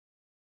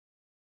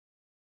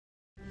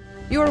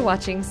You're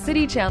watching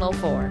City Channel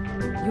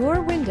 4,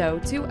 your window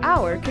to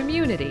our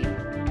community.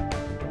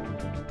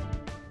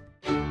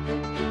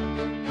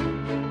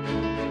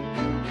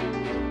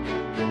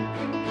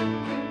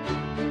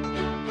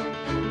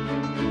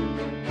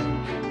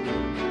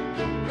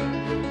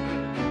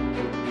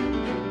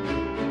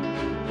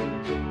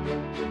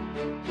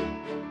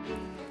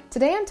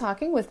 Today I'm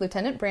talking with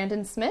Lieutenant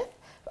Brandon Smith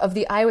of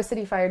the Iowa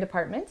City Fire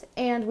Department,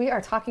 and we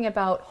are talking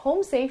about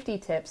home safety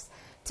tips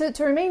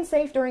to remain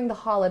safe during the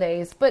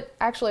holidays, but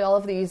actually all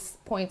of these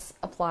points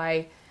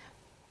apply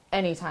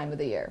any time of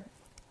the year.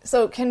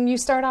 So can you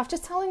start off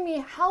just telling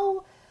me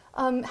how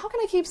can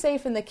I keep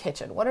safe in the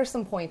kitchen? What are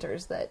some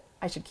pointers that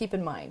I should keep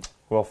in mind?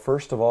 Well,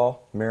 first of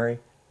all, Mary,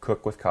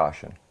 cook with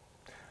caution.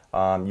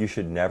 You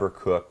should never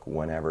cook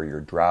whenever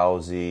you're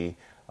drowsy,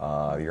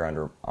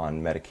 you're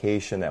on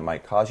medication that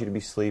might cause you to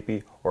be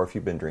sleepy, or if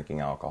you've been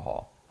drinking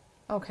alcohol.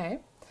 Okay.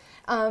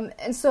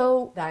 And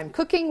so I'm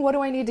cooking. What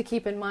do I need to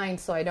keep in mind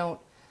so I don't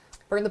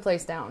burn the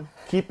place down?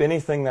 Keep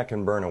anything that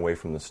can burn away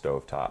from the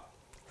stovetop.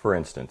 For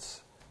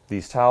instance,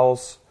 these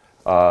towels,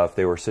 if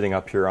they were sitting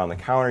up here on the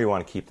counter, you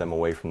want to keep them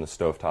away from the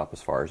stovetop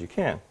as far as you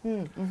can.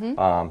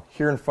 Mm-hmm.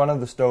 Here in front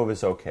of the stove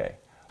is okay,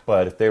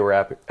 but if they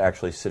were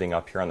actually sitting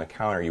up here on the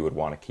counter, you would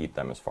want to keep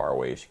them as far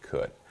away as you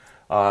could.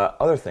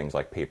 Other things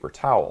like paper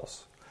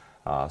towels.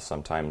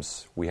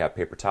 Sometimes we have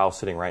paper towels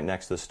sitting right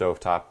next to the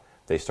stovetop.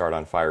 They start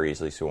on fire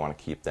easily, so we want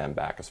to keep them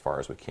back as far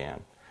as we can.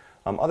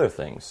 Other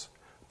things,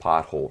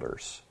 pot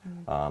holders.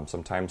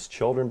 Sometimes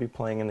children be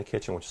playing in the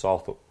kitchen, which is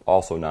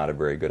also not a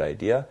very good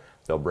idea.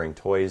 They'll bring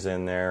toys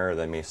in there.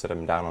 They may set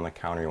them down on the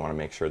counter. You want to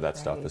make sure that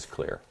stuff is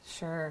clear.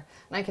 Sure.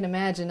 And I can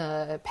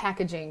imagine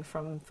packaging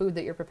from food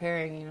that you're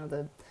preparing,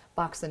 the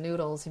box of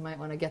noodles. You might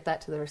want to get that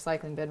to the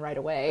recycling bin right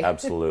away.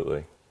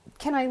 Absolutely.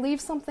 Can I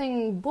leave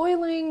something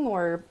boiling,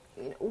 or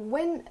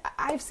when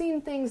I've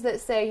seen things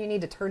that say you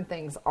need to turn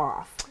things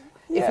off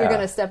if you're going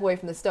to step away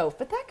from the stove,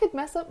 but that could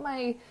mess up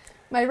my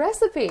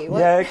recipe.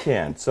 Yeah, it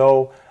can.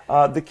 So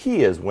the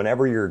key is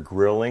whenever you're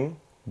grilling,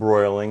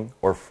 broiling,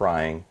 or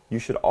frying, you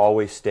should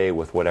always stay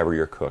with whatever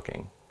you're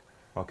cooking.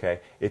 Okay?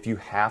 If you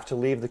have to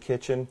leave the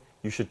kitchen,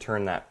 you should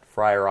turn that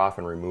fryer off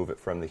and remove it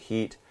from the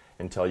heat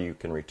until you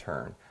can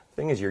return. The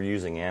thing is, you're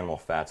using animal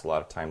fats a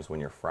lot of times when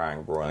you're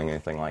frying, broiling,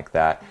 anything like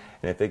that.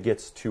 And if it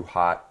gets too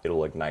hot,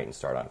 it'll ignite and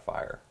start on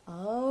fire.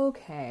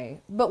 Okay.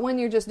 But when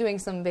you're just doing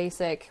some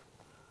basic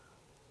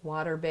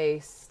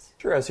water-based...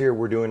 Sure, as here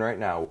we're doing right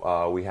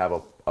now, we have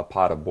a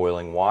pot of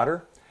boiling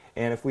water.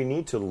 And if we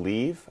need to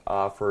leave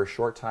for a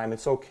short time,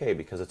 it's okay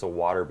because it's a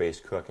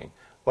water-based cooking.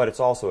 But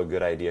it's also a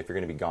good idea if you're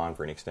going to be gone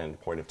for an extended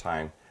point of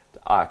time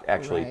to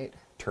actually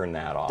turn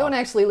that off. Don't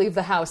actually leave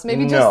the house.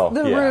 Maybe just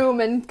the room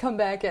and come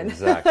back in.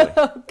 Exactly.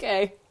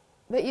 Okay.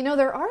 But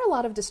there are a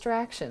lot of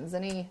distractions.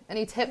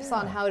 Any tips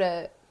on how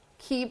to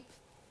keep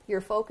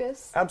your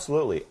focus?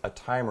 Absolutely. A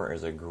timer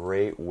is a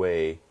great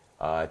way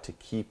to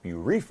keep you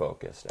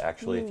refocused.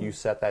 Actually, if you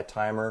set that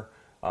timer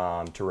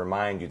to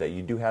remind you that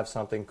you do have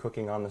something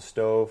cooking on the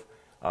stove,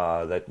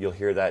 that you'll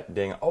hear that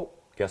ding, oh,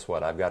 guess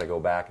what? I've got to go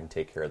back and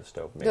take care of the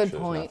stove. Make sure there's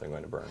nothing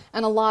going to burn.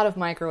 And a lot of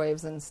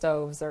microwaves and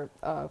stoves or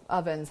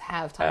ovens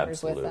have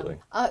timers with them.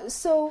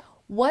 So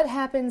what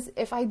happens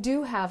if I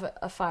do have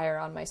a fire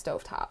on my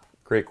stovetop?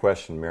 Great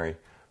question, Mary.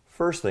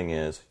 First thing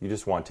is you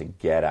just want to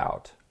get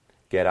out.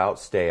 Get out,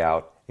 stay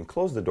out, and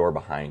close the door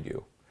behind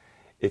you.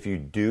 If you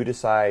do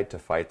decide to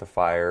fight the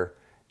fire,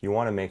 you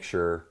want to make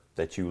sure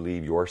that you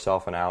leave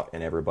yourself out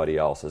and everybody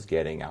else is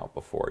getting out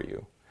before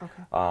you.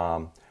 Okay.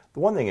 The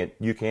one thing that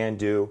you can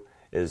do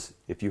is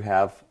if you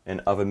have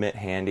an oven mitt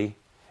handy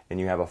and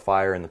you have a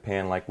fire in the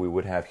pan like we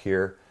would have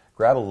here,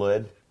 grab a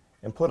lid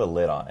and put a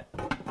lid on it.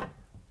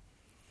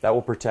 That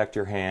will protect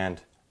your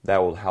hand. That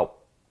will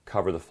help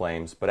cover the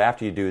flames. But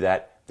after you do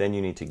that, then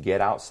you need to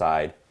get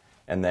outside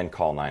and then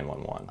call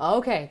 911.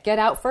 Okay, get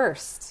out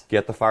first.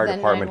 Get the fire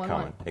department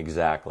coming.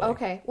 Exactly.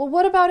 Okay, well,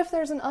 what about if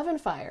there's an oven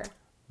fire?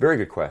 Very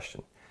good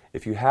question.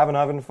 If you have an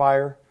oven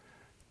fire,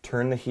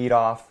 turn the heat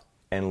off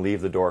and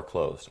leave the door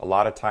closed. A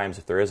lot of times,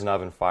 if there is an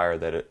oven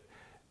fire,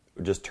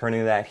 just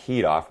turning that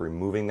heat off,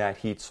 removing that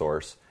heat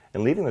source,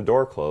 and leaving the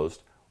door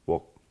closed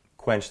will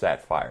quench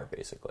that fire,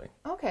 basically.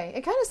 Okay.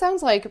 It kind of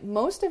sounds like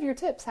most of your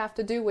tips have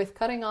to do with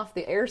cutting off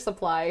the air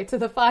supply to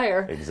the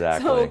fire.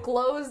 Exactly.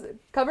 So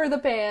cover the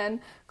pan,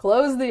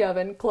 close the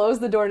oven, close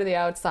the door to the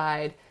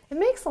outside. It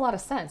makes a lot of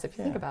sense if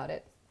you think about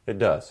it. It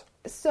does.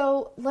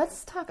 So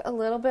let's talk a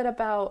little bit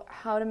about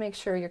how to make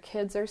sure your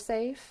kids are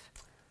safe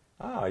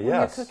when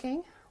you're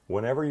cooking.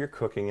 Whenever you're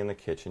cooking in the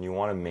kitchen, you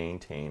want to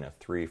maintain a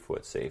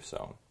 3-foot safe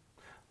zone.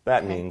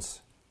 That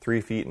means 3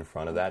 feet in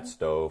front of that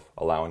stove,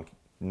 allowing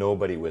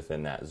nobody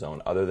within that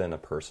zone other than the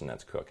person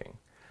that's cooking.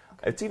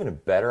 Okay. It's even a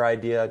better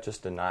idea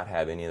just to not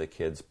have any of the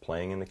kids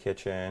playing in the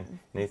kitchen,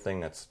 anything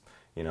that's,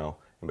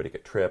 anybody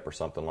could trip or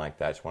something like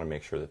that. Just want to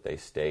make sure that they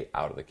stay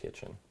out of the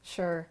kitchen.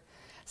 Sure.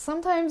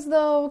 Sometimes,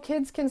 though,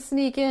 kids can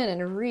sneak in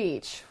and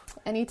reach.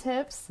 Any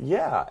tips?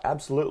 Yeah,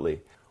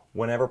 absolutely.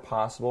 Whenever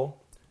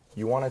possible,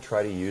 you want to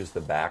try to use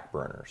the back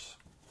burners.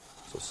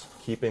 So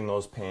keeping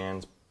those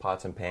pans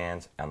pots and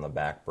pans and the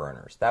back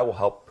burners. That will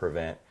help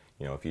prevent,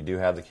 if you do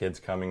have the kids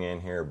coming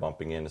in here,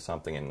 bumping into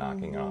something and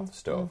knocking it off the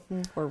stove.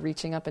 Or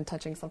reaching up and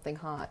touching something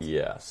hot.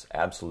 Yes,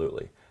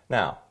 absolutely.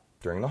 Now,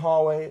 during the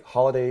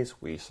holidays,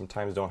 we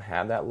sometimes don't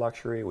have that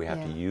luxury. We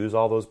have to use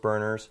all those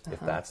burners. If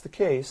that's the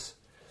case,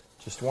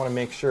 just want to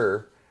make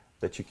sure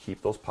that you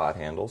keep those pot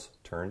handles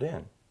turned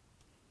in.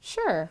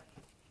 Sure.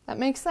 That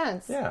makes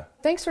sense. Yeah.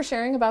 Thanks for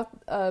sharing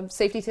about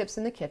safety tips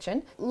in the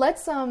kitchen.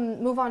 Let's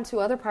move on to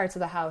other parts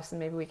of the house, and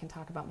maybe we can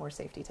talk about more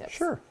safety tips.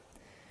 Sure.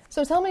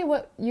 So tell me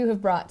what you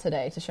have brought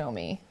today to show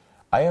me.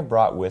 I have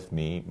brought with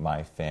me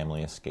my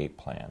family escape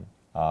plan.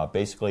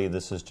 Basically,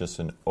 this is just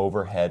an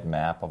overhead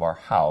map of our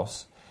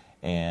house,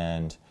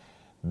 and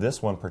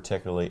this one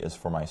particularly is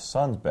for my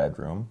son's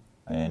bedroom,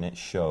 and it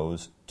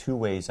shows 2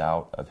 ways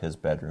out of his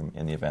bedroom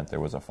in the event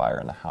there was a fire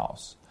in the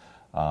house.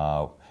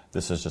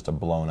 This is just a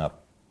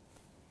blown-up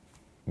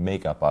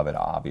makeup of it,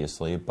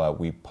 obviously, but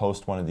we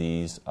post one of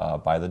these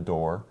by the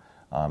door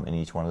in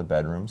each one of the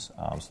bedrooms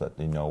so that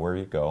they know where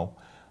you go.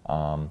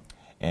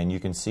 And you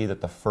can see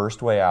that the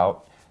first way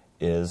out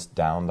is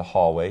down the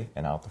hallway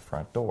and out the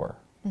front door.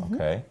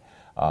 Okay?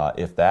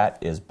 If that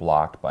is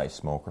blocked by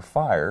smoke or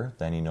fire,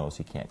 then he knows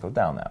he can't go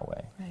down that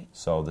way. Right.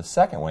 So the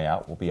second way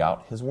out will be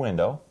out his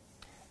window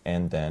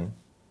and then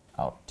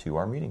out to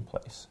our meeting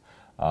place.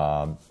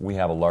 We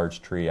have a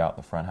large tree out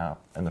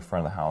in the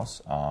front of the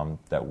house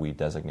that we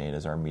designate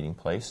as our meeting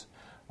place.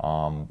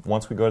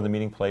 Once we go to the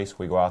meeting place,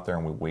 we go out there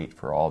and we wait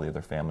for all the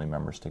other family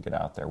members to get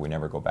out there. We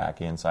never go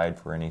back inside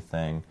for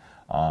anything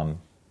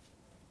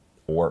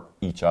or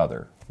each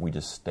other. We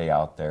just stay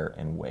out there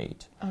and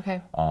wait.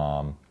 Okay.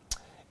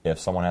 If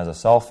someone has a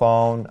cell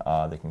phone,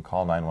 they can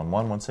call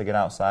 911 once they get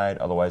outside.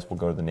 Otherwise, we'll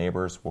go to the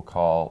neighbors. We'll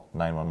call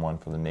 911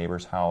 for the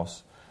neighbor's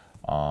house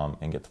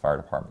and get the fire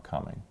department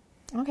coming.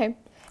 Okay.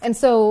 And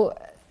so,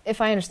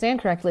 if I understand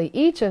correctly,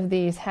 each of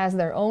these has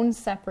their own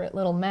separate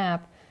little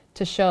map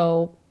to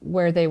show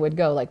where they would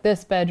go. Like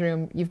this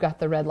bedroom, you've got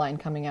the red line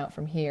coming out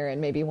from here and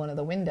maybe one of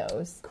the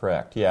windows.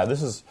 Correct. Yeah,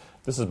 this is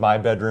my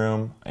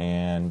bedroom,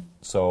 and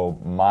so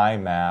my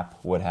map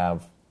would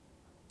have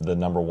the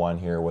number 1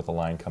 here with a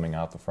line coming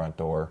out the front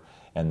door,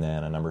 and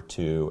then a number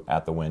 2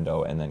 at the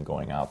window, and then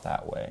going out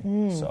that way.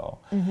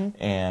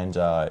 And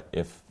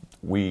if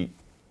we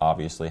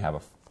obviously have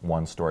a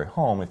 1-story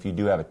home, if you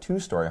do have a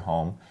 2-story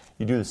home,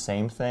 you do the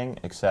same thing,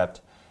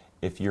 except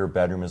if your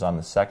bedroom is on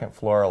the 2nd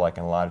floor, like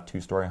in a lot of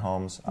 2-story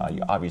homes,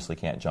 you obviously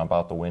can't jump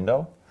out the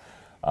window.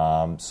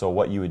 So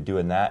what you would do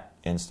in that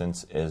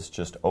instance is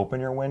just open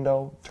your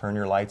window, turn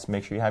your lights,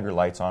 make sure you have your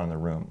lights on in the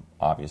room,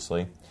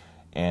 obviously,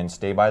 and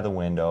stay by the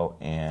window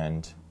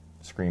and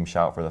scream,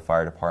 shout for the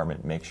fire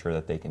department, make sure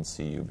that they can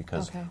see you.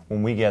 Because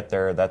when we get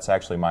there, that's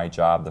actually my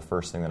job. The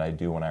first thing that I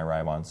do when I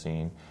arrive on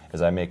scene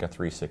is I make a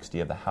 360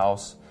 of the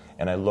house,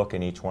 and I look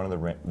in each one of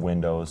the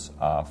windows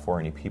for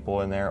any people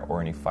in there or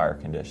any fire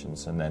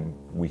conditions, and then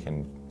we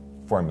can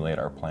formulate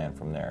our plan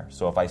from there.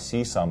 So if I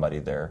see somebody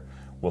there,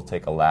 we'll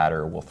take a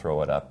ladder, we'll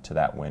throw it up to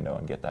that window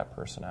and get that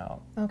person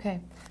out. Okay.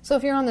 So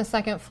if you're on the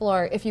 2nd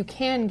floor, if you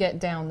can get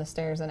down the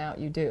stairs and out,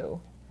 you do.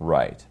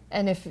 Right.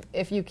 And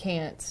if you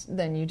can't,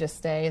 then you just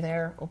stay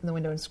there, open the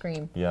window and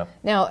scream. Yep.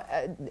 Now,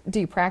 do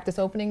you practice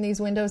opening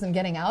these windows and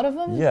getting out of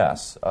them?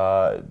 Yes.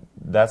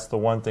 That's the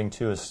one thing,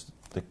 too, is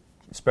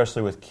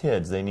especially with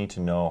kids, they need to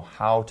know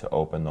how to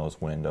open those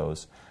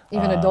windows.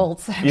 Even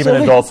adults, actually. Even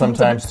adults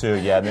sometimes, too,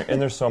 yeah.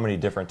 And there's so many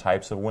different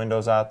types of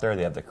windows out there.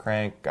 They have the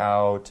crank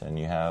out, and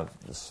you have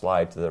the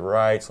slide to the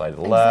right, slide to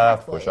the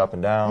left, push up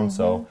and down.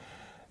 So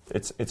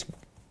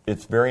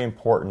it's very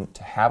important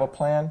to have a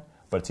plan,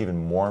 but it's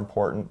even more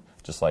important,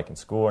 just like in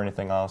school or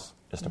anything else,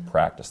 is to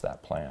practice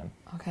that plan.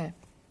 Okay.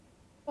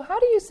 Well, how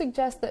do you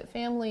suggest that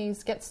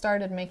families get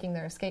started making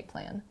their escape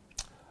plan?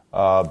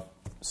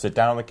 Sit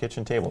down on the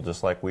kitchen table,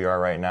 just like we are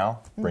right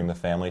now. Bring the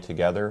family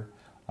together.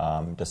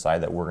 Decide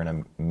that we're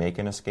going to make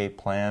an escape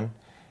plan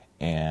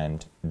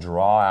and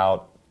draw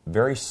out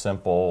very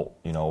simple,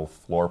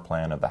 floor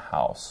plan of the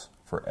house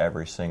for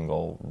every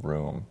single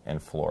room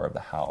and floor of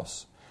the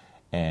house.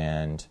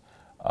 And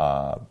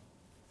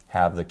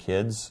have the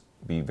kids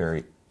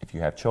if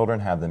you have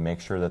children, have them make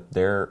sure that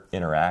they're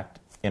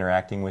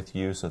interacting with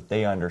you so that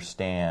they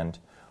understand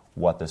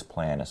what this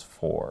plan is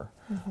for.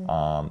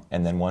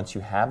 And then once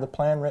you have the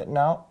plan written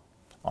out,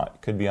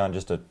 it could be on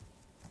just a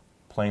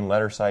plain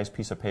letter-sized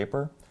piece of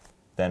paper,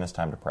 then it's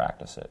time to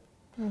practice it.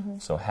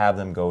 So have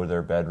them go to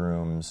their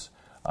bedrooms,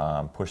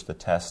 push the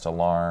test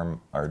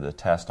alarm or the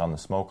test on the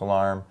smoke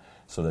alarm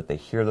so that they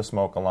hear the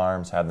smoke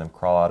alarms, have them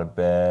crawl out of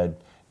bed,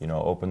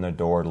 open the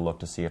door to look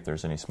to see if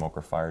there's any smoke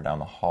or fire down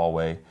the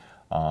hallway,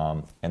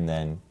 and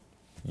then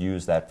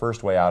use that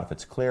first way out if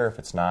it's clear. If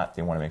it's not,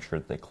 they want to make sure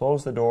that they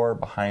close the door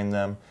behind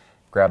them,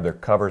 grab their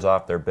covers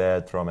off their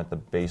bed, throw them at the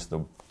base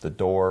of the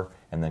door,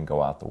 and then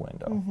go out the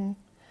window.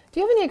 Do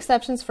you have any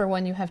exceptions for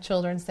when you have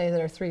children, say, that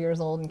are 3 years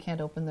old and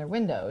can't open their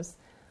windows?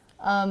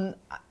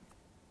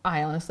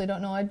 I honestly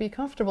don't know I'd be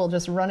comfortable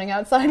just running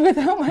outside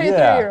without my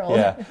 3-year-old.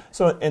 Yeah.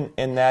 So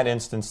in that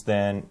instance,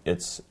 then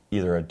it's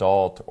either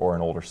adult or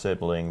an older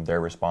sibling,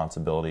 their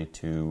responsibility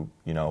to,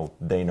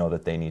 they know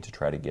that they need to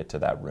try to get to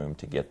that room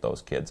to get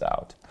those kids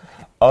out.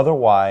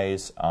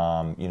 Otherwise,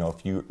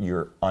 if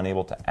you're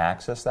unable to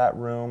access that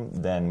room,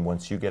 then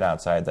once you get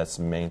outside, that's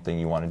the main thing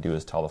you want to do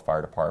is tell the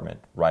fire department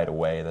right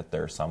away that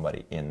there's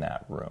somebody in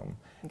that room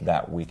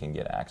that we can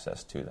get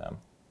access to them.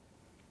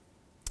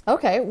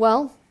 Okay,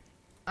 well,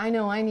 I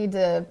know I need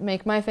to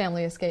make my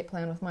family escape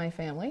plan with my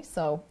family,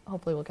 so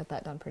hopefully we'll get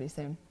that done pretty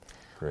soon.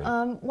 Great.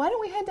 Why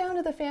don't we head down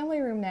to the family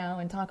room now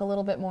and talk a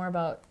little bit more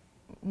about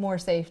more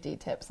safety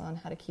tips on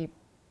how to keep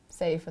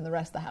safe in the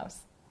rest of the house.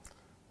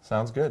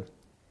 Sounds good.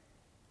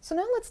 So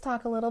now let's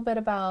talk a little bit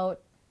about,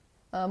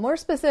 more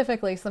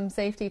specifically, some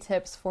safety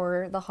tips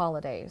for the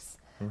holidays.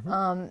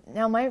 Mm-hmm.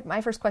 Now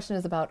my first question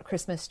is about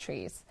Christmas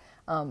trees.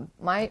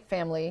 My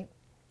family,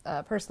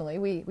 personally,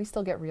 we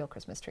still get real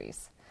Christmas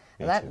trees.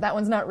 That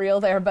one's not real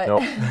there, but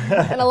nope.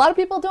 And a lot of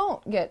people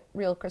don't get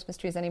real Christmas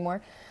trees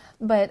anymore.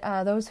 But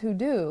those who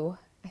do,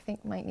 I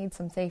think, might need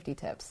some safety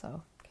tips.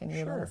 So can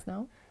you let us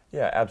know?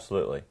 Yeah,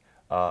 absolutely.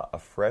 A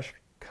fresh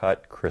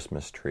cut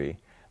Christmas tree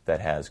that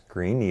has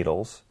green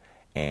needles,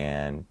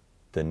 and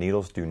the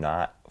needles do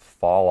not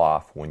fall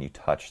off when you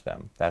touch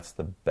them. That's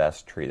the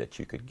best tree that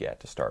you could get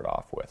to start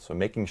off with. So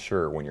making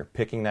sure when you're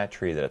picking that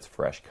tree that it's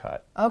fresh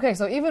cut. Okay,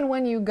 so even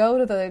when you go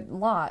to the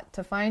lot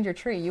to find your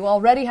tree, you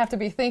already have to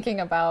be thinking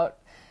about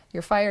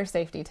your fire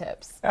safety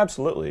tips.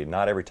 Absolutely.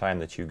 Not every time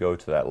that you go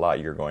to that lot,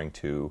 you're going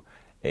to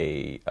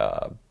a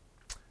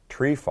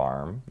tree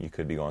farm. You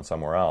could be going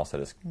somewhere else that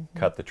has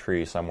cut the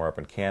tree somewhere up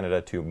in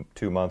Canada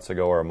two months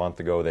ago or a month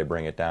ago. They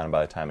bring it down, and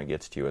by the time it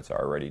gets to you, it's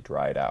already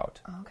dried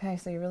out. Okay,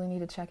 so you really need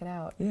to check it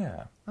out.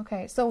 Yeah.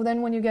 Okay, so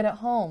then when you get it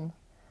home,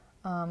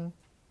 what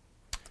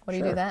do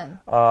you do then?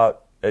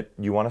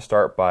 You want to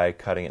start by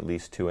cutting at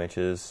least 2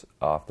 inches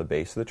off the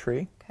base of the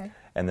tree,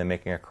 and then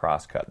making a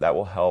cross cut. That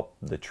will help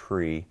the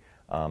tree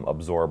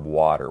absorb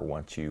water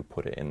once you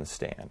put it in the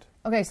stand.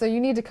 Okay, so you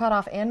need to cut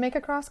off and make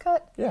a cross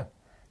cut? Yeah.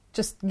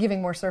 Just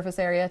giving more surface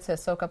area to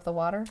soak up the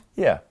water?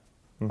 Yeah.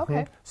 Mm-hmm.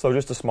 Okay. So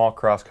just a small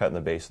cross cut in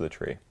the base of the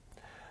tree.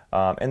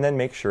 And then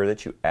make sure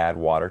that you add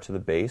water to the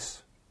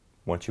base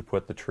once you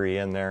put the tree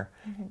in there,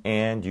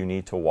 and you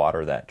need to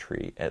water that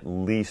tree at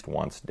least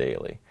once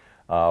daily.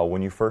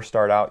 When you first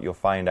start out, you'll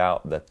find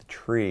out that the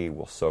tree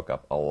will soak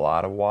up a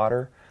lot of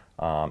water,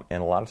 and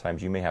a lot of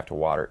times you may have to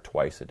water it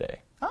twice a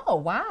day. Oh,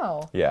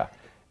 wow. Yeah.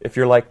 If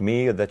you're like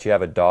me, that you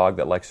have a dog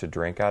that likes to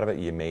drink out of it,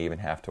 you may even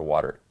have to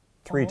water it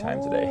 3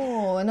 times a day.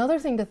 Oh, another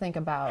thing to think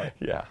about.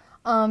 Yeah.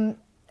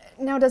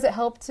 Now, does it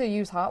help to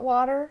use hot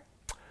water?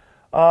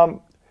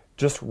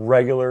 Just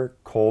regular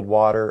cold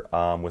water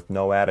with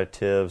no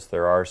additives.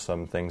 There are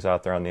some things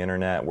out there on the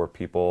internet where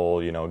people,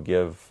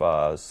 give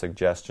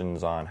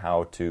suggestions on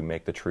how to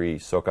make the tree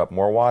soak up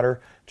more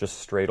water. Just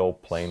straight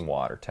old plain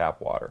water, tap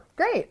water.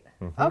 Great.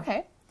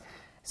 Okay.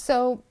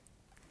 So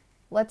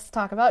let's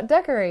talk about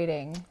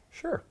decorating.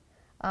 Sure.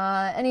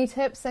 Any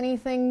tips,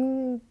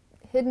 anything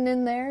hidden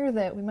in there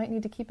that we might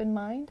need to keep in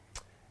mind?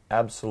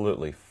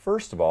 Absolutely.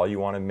 First of all, you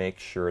want to make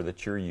sure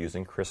that you're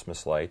using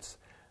Christmas lights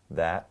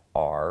that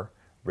are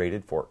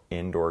rated for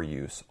indoor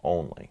use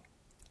only.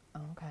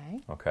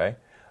 Okay.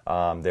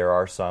 There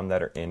are some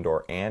that are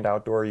indoor and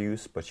outdoor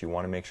use, but you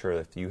want to make sure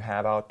that if you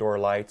have outdoor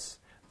lights,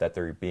 that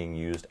they're being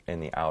used in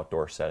the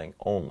outdoor setting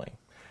only.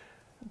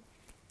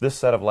 This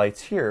set of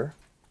lights here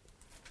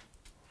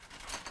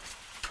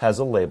has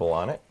a label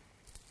on it,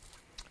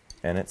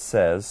 and it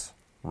says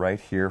right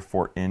here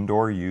for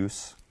indoor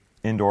use,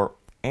 indoor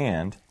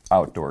and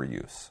outdoor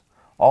use.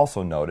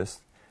 Also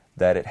notice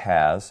that it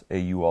has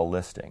a UL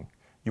listing.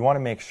 You want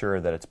to make sure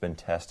that it's been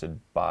tested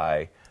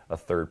by a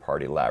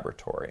third-party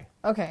laboratory.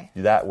 Okay.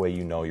 That way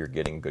you know you're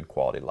getting good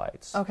quality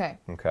lights. Okay.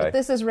 But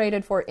this is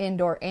rated for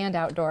indoor and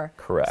outdoor.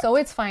 Correct. So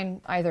it's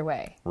fine either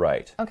way.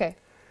 Right. Okay.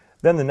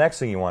 Then the next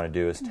thing you want to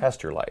do is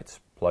test your lights,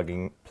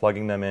 plugging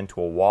them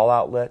into a wall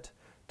outlet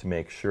to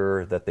make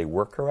sure that they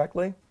work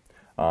correctly,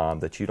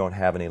 that you don't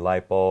have any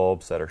light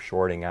bulbs that are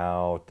shorting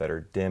out, that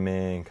are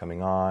dimming,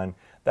 coming on.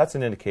 That's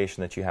an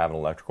indication that you have an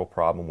electrical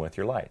problem with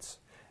your lights.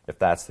 If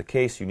that's the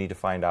case, you need to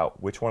find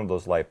out which one of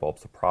those light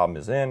bulbs the problem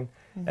is in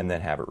and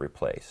then have it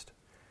replaced.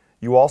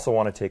 You also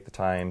want to take the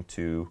time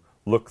to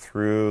look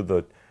through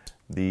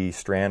the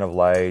strand of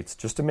lights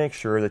just to make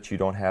sure that you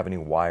don't have any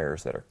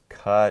wires that are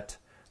cut,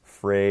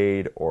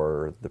 frayed,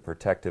 or the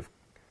protective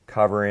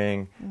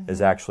covering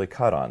is actually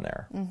cut on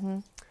there.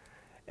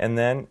 And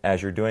then,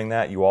 as you're doing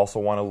that, you also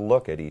want to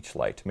look at each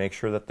light to make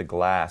sure that the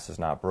glass is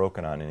not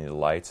broken on any of the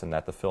lights and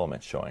that the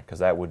filament's showing, because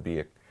that would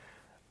be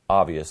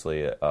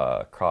obviously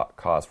a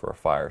cause for a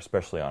fire,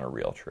 especially on a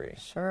real tree.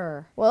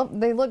 Sure. Well,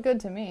 they look good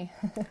to me.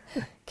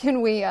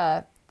 Can we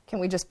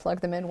just plug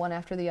them in one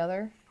after the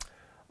other?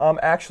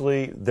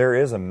 Actually, there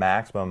is a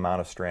maximum amount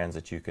of strands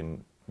that you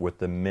can, with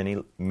the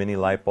mini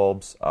light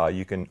bulbs,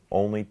 you can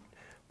only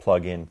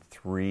plug in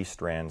 3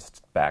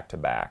 strands back to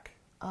back.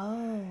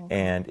 Oh.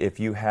 And if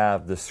you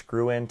have the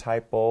screw-in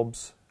type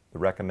bulbs, the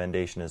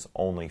recommendation is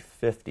only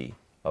 50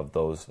 of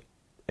those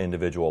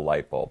individual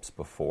light bulbs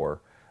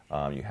before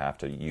you have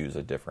to use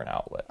a different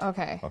outlet.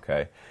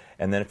 Okay.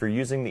 And then if you're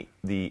using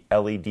the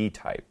LED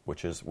type,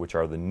 which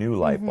are the new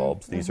light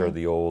bulbs, these are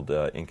the old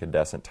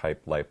incandescent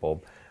type light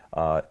bulb,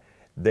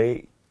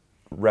 they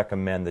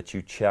recommend that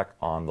you check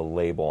on the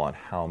label on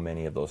how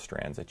many of those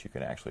strands that you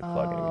can actually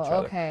plug into each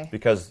other.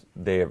 Because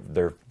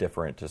they're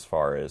different as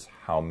far as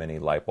how many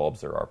light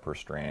bulbs there are per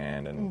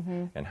strand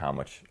and how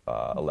much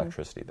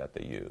electricity that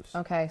they use.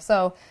 Okay,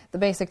 so the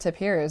basic tip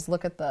here is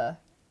look at the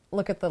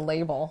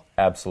label.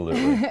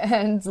 Absolutely.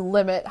 And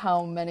limit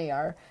how many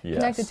are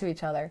connected to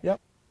each other. Yep.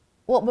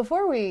 Well,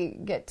 before we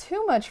get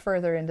too much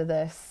further into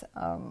this,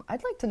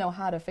 I'd like to know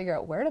how to figure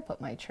out where to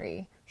put my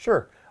tree.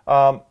 Sure.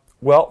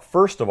 Well,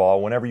 first of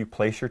all, whenever you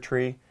place your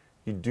tree,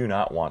 you do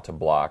not want to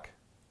block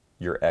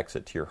your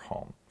exit to your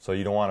home. So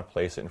you don't want to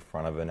place it in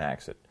front of an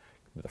exit,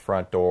 the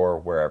front door,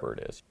 wherever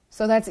it is.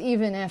 So that's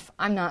even if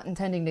I'm not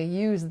intending to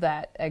use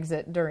that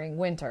exit during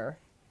winter,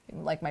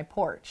 like my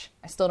porch.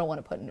 I still don't want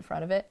to put it in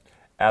front of it?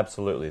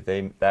 Absolutely.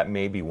 That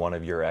may be one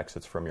of your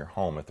exits from your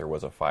home if there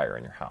was a fire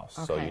in your house.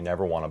 Okay. So you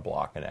never want to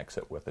block an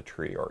exit with a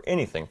tree or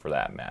anything for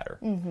that matter.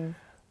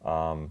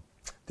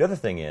 The other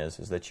thing is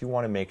that you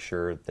want to make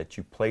sure that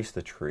you place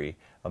the tree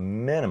a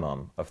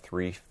minimum of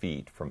 3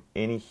 feet from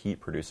any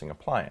heat-producing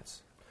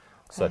appliance,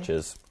 such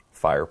as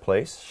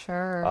fireplace,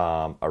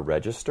 a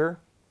register,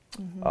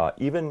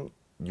 even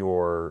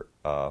your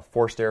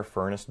forced air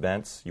furnace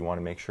vents. You want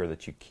to make sure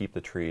that you keep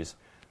the trees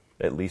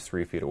at least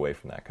 3 feet away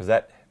from that, because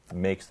that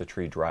makes the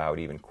tree dry out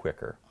even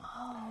quicker.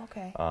 Oh,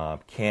 okay.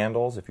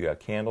 Candles, if you have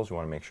candles, you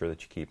want to make sure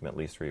that you keep them at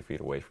least 3 feet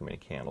away from any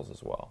candles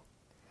as well.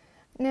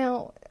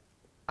 Now,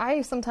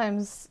 I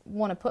sometimes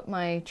want to put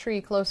my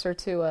tree closer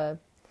to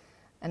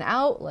an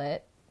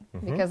outlet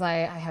because I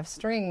have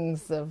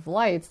strings of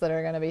lights that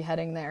are going to be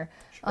heading there.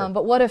 Sure.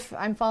 But what if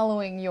I'm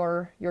following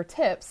your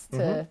tips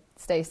to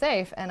stay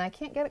safe and I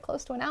can't get it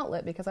close to an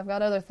outlet because I've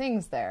got other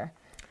things there?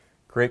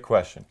 Great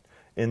question.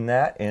 In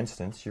that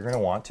instance, you're going to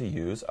want to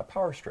use a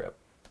power strip.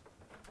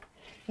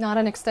 Not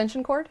an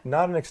extension cord?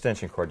 Not an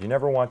extension cord. You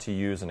never want to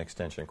use an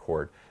extension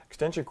cord.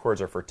 Extension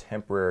cords are for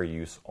temporary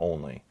use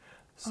only,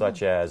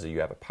 such as you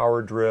have a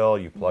power drill,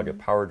 you plug a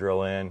power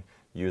drill in,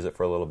 use it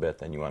for a little bit,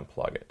 then you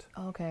unplug it.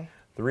 Okay.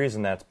 The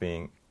reason that's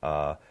being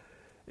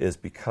is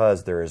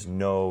because there is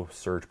no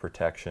surge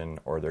protection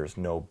or there's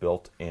no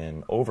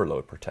built-in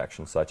overload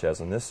protection, such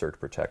as in this surge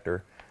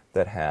protector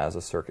that has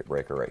a circuit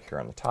breaker right here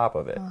on the top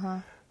of it.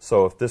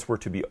 So if this were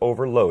to be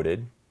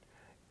overloaded,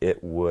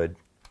 it would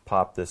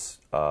pop this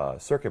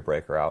circuit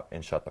breaker out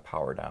and shut the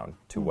power down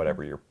to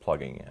whatever you're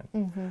plugging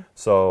in.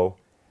 So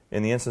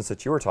in the instance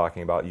that you were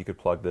talking about, you could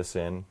plug this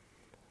in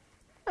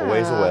a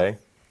ways away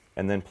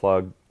and then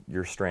plug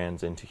your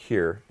strands into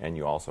here, and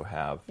you also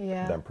have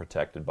them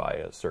protected by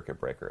a circuit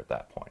breaker at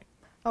that point.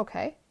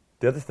 Okay.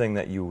 The other thing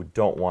that you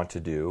don't want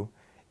to do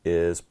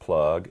is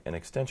plug an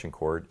extension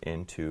cord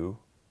into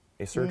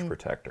a surge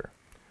protector.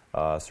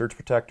 Surge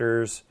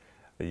protectors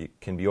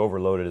can be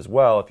overloaded as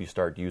well if you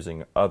start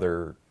using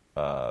other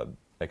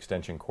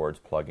extension cords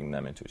plugging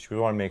them into it. So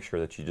you want to make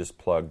sure that you just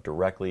plug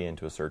directly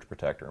into a surge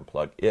protector and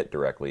plug it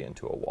directly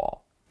into a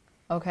wall.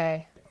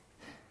 Okay.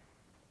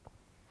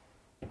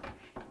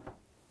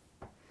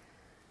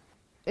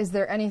 Is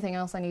there anything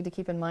else I need to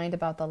keep in mind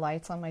about the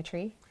lights on my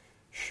tree?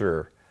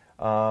 Sure.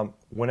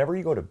 Whenever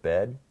you go to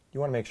bed,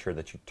 you want to make sure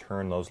that you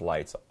turn those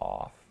lights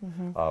off.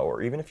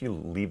 Or even if you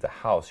leave the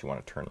house, you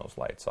want to turn those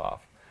lights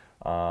off.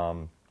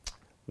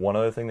 One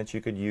other thing that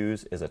you could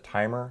use is a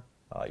timer.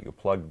 You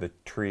plug the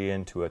tree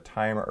into a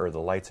timer, or the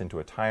lights into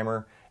a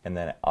timer, and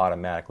then it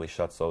automatically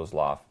shuts those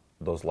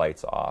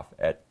lights off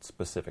at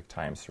specific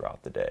times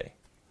throughout the day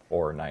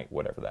or night,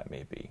 whatever that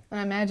may be.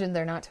 I imagine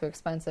they're not too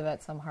expensive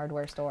at some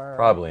hardware store.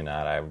 Probably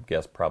not. I would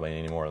guess probably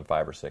any more than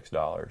 $5 or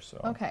 $6.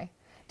 So. Okay.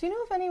 Do you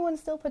know if anyone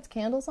still puts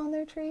candles on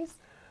their trees?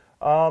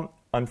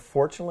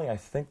 Unfortunately, I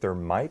think there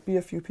might be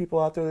a few people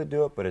out there that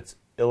do it, but it's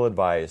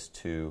ill-advised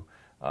to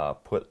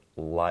put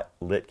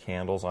lit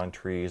candles on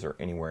trees or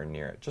anywhere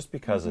near it, just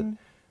because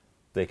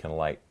they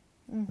can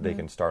they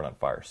can start on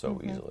fire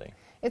so easily.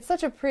 It's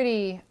such a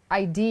pretty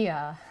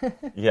idea.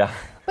 Yeah.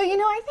 But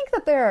I think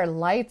that there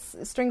are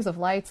strings of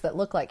lights that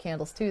look like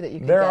candles too that you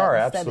can there get are,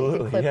 instead that you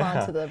absolutely, can clip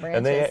onto the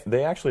branches. And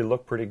they actually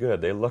look pretty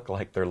good. They look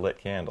like they're lit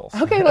candles.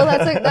 Okay, well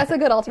that's a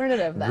good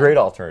alternative then. Great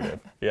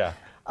alternative. Yeah.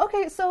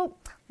 Okay, so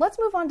let's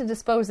move on to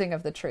disposing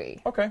of the tree.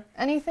 Okay.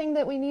 Anything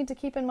that we need to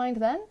keep in mind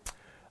then?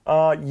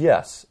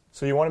 Yes.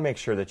 So you want to make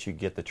sure that you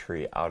get the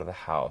tree out of the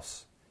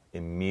house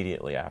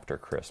immediately after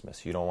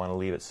Christmas. You don't want to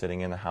leave it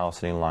sitting in the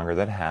house any longer.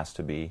 That has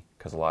to be,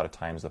 because a lot of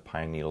times the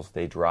pine needles,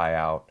 they dry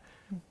out,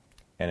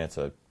 and it's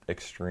an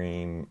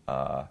extreme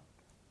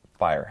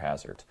fire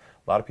hazard.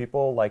 A lot of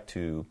people like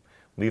to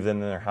leave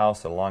them in their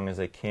house as long as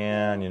they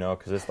can,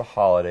 because it's the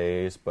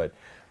holidays. But,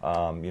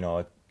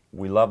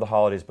 we love the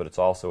holidays, but it's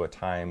also a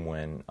time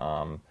when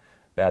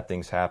bad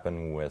things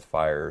happen with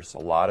fires. A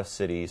lot of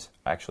cities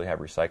actually have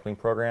recycling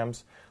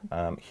programs.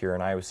 Here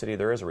in Iowa City,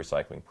 there is a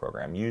recycling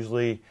program.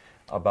 Usually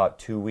about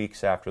 2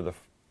 weeks after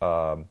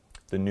the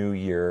the new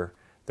year,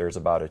 there's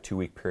about a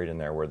 2-week period in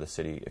there where the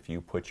city, if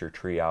you put your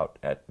tree out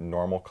at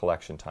normal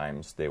collection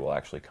times, they will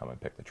actually come and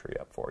pick the tree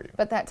up for you.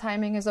 But that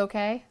timing is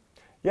okay?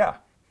 Yeah.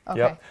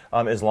 Okay.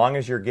 Yep. As long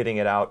as you're getting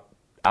it out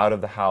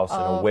of the house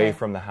and away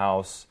from the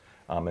house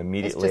immediately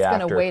after Christmas. It's just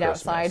going to wait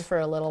outside for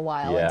a little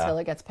while until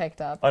it gets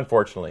picked up.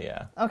 Unfortunately,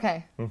 yeah.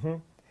 Okay. Mm-hmm.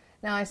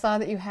 Now, I saw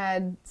that you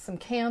had some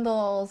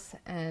candles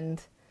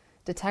and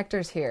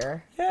detectors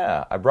here.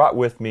 Yeah, I brought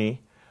with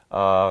me,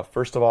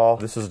 first of all,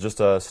 this is just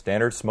a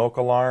standard smoke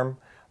alarm.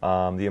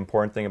 The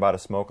important thing about a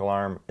smoke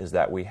alarm is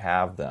that we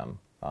have them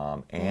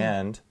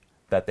and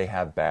that they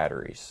have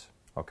batteries,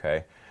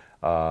 okay?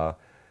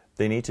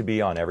 They need to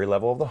be on every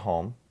level of the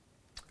home,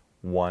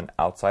 one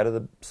outside of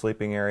the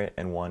sleeping area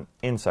and one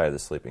inside of the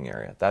sleeping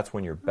area. That's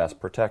when you're best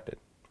protected,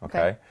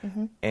 okay?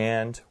 Mm-hmm.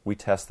 And we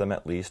test them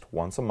at least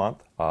once a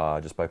month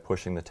just by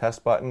pushing the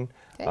test button.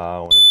 Okay.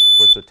 When you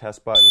push the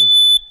test button,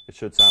 it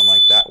should sound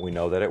like that. We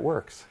know that it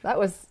works. That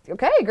was,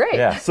 okay, great.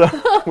 Yeah, so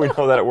we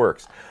know that it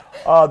works.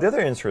 The other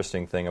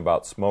interesting thing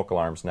about smoke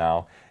alarms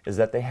now is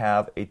that they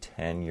have a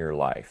 10-year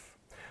life.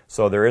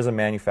 So there is a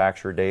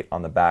manufacturer date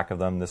on the back of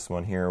them. This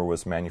one here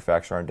was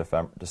manufactured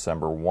on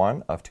December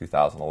 1 of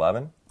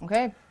 2011.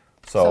 Okay.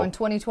 So in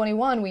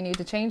 2021, we need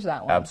to change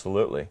that one.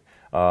 Absolutely.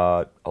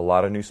 A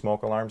lot of new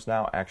smoke alarms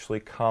now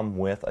actually come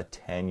with a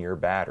 10-year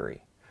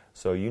battery.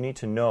 So you need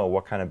to know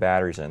what kind of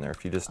battery's in there.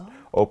 If you just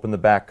open the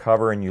back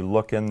cover and you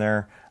look in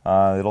there,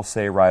 it'll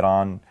say right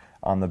on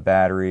the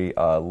battery,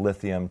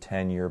 lithium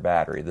 10-year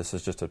battery. This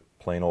is just a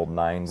plain old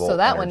 9-volt So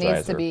that Energizer. One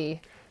needs to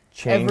be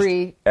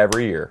changed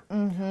every year.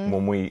 Mm-hmm.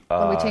 When we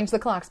change the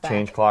clocks back.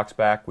 Change clocks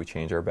back, we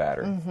change our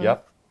battery. Mm-hmm.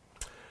 Yep.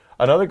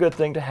 Another good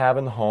thing to have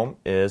in the home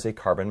is a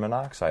carbon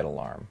monoxide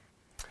alarm.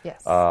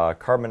 Yes.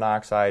 Carbon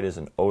monoxide is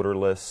an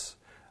odorless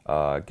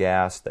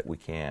gas that we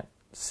can't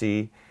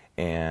see,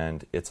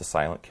 and it's a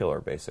silent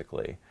killer,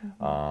 basically.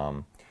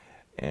 Mm-hmm.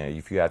 And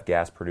if you have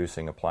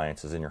gas-producing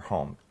appliances in your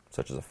home,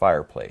 such as a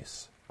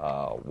fireplace,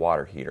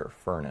 water heater,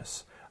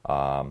 furnace,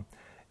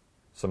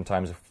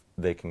 sometimes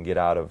they can get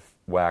out of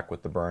whack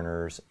with the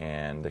burners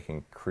and they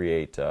can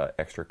create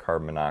extra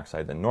carbon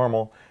monoxide than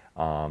normal.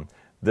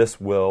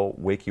 This will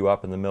wake you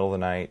up in the middle of the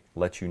night,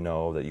 let you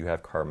know that you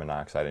have carbon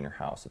monoxide in your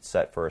house. It's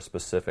set for a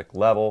specific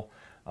level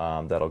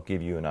that'll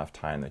give you enough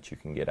time that you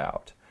can get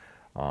out.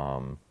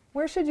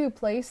 Where should you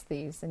place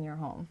these in your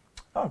home?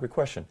 Oh, good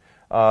question.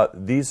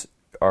 These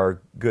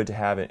are good to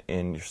have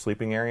in your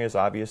sleeping areas,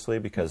 obviously,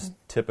 because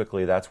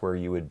typically that's where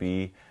you would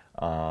be,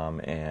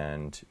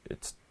 and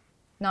it's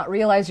not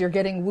realize you're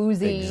getting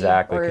woozy.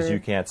 Exactly, because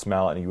you can't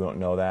smell it and you won't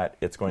know that.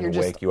 It's going to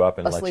wake you up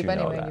and let you know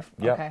anyway. that.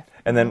 Yep. Okay.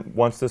 And then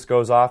once this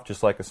goes off,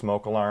 just like a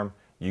smoke alarm,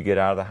 you get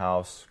out of the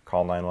house,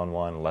 call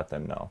 911, and let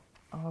them know.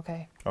 Oh,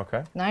 okay.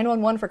 Okay.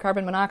 911 for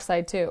carbon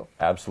monoxide, too.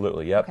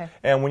 Absolutely, yep. Okay.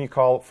 And when you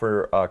call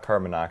for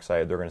carbon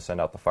monoxide, they're going to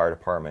send out the fire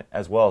department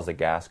as well as the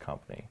gas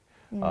company.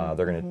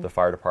 The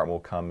fire department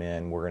will come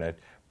in. We're going to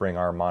bring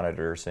our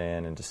monitors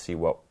in and to see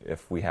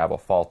if we have a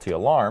faulty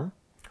alarm.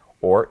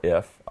 Or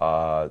if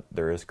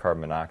there is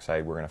carbon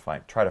monoxide, we're going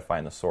to try to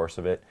find the source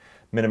of it.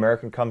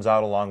 Mid-American comes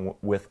out along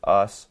with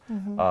us.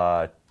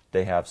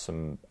 They have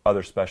some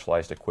other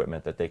specialized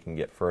equipment that they can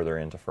get further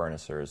into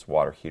furnaces,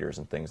 water heaters,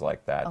 and things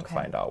like that to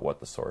find out what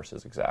the source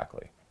is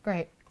exactly.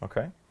 Great.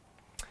 Okay.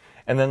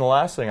 And then the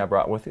last thing I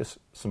brought with is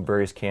some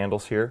various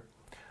candles here.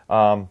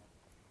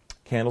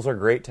 Candles are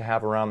great to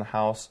have around the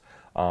house.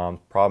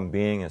 Problem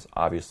being is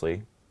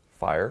obviously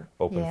fire,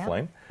 open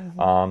flame.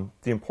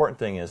 The important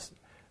thing is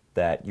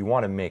that you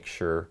want to make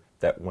sure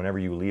that whenever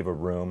you leave a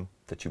room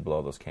that you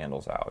blow those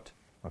candles out,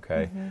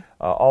 okay?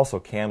 Also,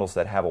 candles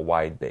that have a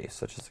wide base,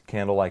 such as a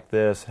candle like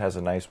this, has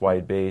a nice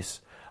wide base.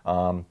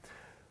 But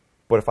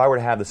if I were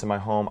to have this in my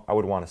home, I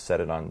would want to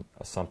set it on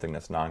something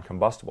that's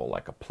non-combustible,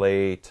 like a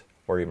plate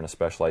or even a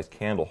specialized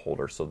candle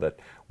holder, so that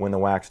when the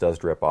wax does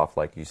drip off,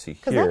 like you see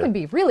here... Because that can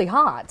be really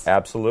hot.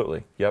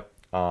 Absolutely, yep.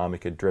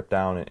 It could drip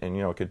down, and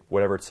it could,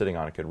 whatever it's sitting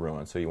on, it could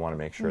ruin. So you want to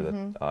make sure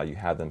that you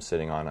have them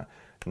sitting on a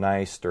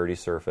nice, sturdy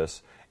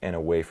surface and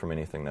away from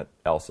anything that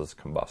else is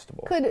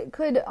combustible.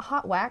 Could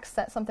hot wax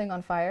set something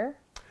on fire?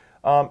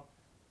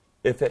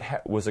 If it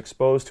was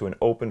exposed to an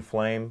open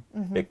flame,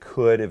 it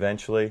could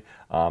eventually.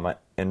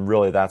 And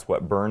really, that's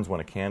what burns when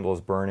a candle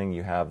is burning.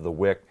 You have the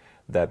wick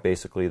that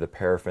basically the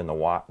paraffin,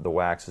 the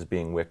wax is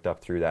being wicked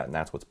up through that, and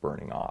that's what's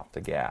burning off,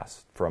 the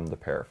gas from the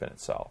paraffin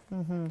itself.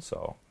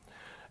 So,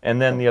 and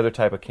then the other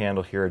type of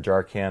candle here, a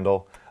jar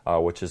candle,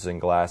 which is in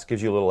glass,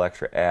 gives you a little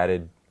extra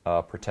added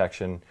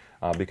protection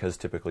because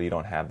typically you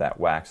don't have that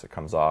wax that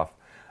comes off.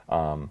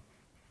 And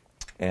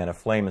a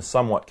flame is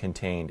somewhat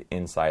contained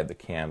inside the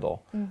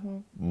candle,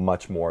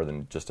 much more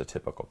than just a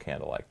typical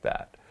candle like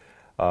that.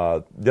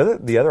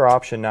 The other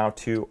option now,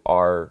 too,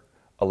 are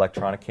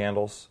electronic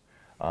candles.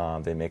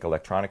 They make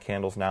electronic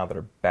candles now that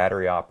are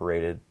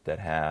battery-operated, that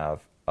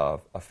have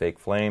a fake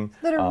flame.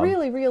 That are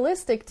really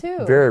realistic,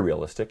 too. Very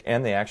realistic,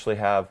 and they actually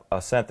have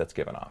a scent that's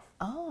given off.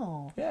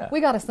 Oh. Yeah.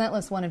 We got a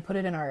scentless one and put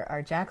it in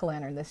our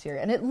jack-o'-lantern this year,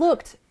 and it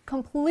looked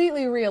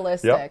completely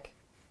realistic. Yep.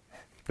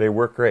 They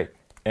work great,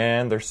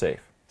 and they're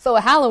safe. So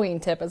a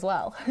Halloween tip as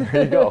well.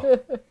 There you go.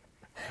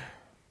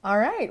 All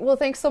right. Well,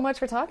 thanks so much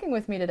for talking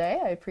with me today.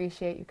 I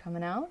appreciate you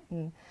coming out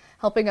and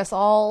helping us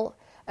all,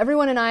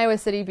 everyone in Iowa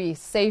City, be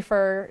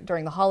safer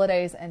during the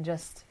holidays and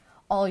just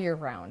all year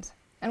round.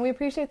 And we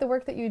appreciate the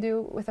work that you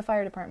do with the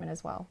fire department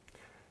as well.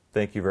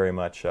 Thank you very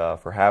much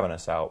for having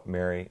us out,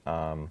 Mary.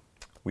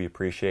 We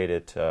appreciate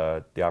it,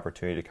 the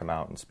opportunity to come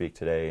out and speak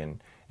today,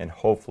 and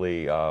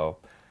hopefully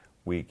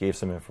we gave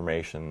some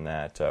information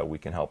that we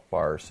can help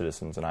our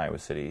citizens in Iowa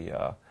City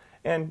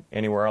and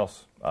anywhere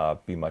else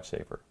be much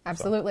safer.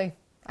 Absolutely. So.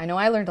 I know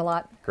I learned a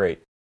lot.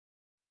 Great.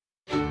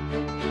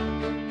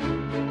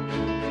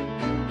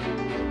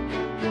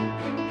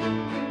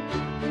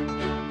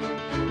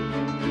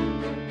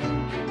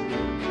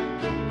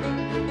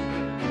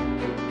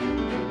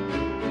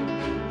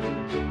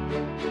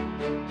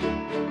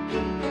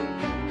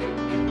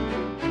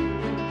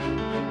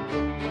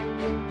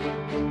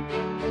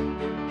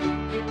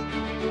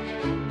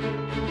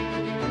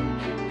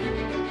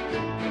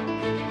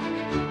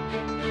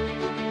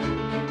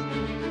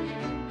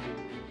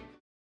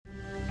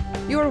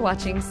 You're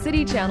watching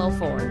City Channel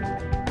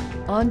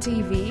 4. On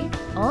TV,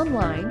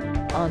 online,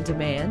 on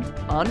demand,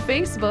 on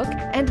Facebook,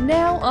 and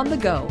now on the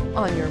go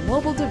on your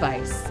mobile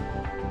device.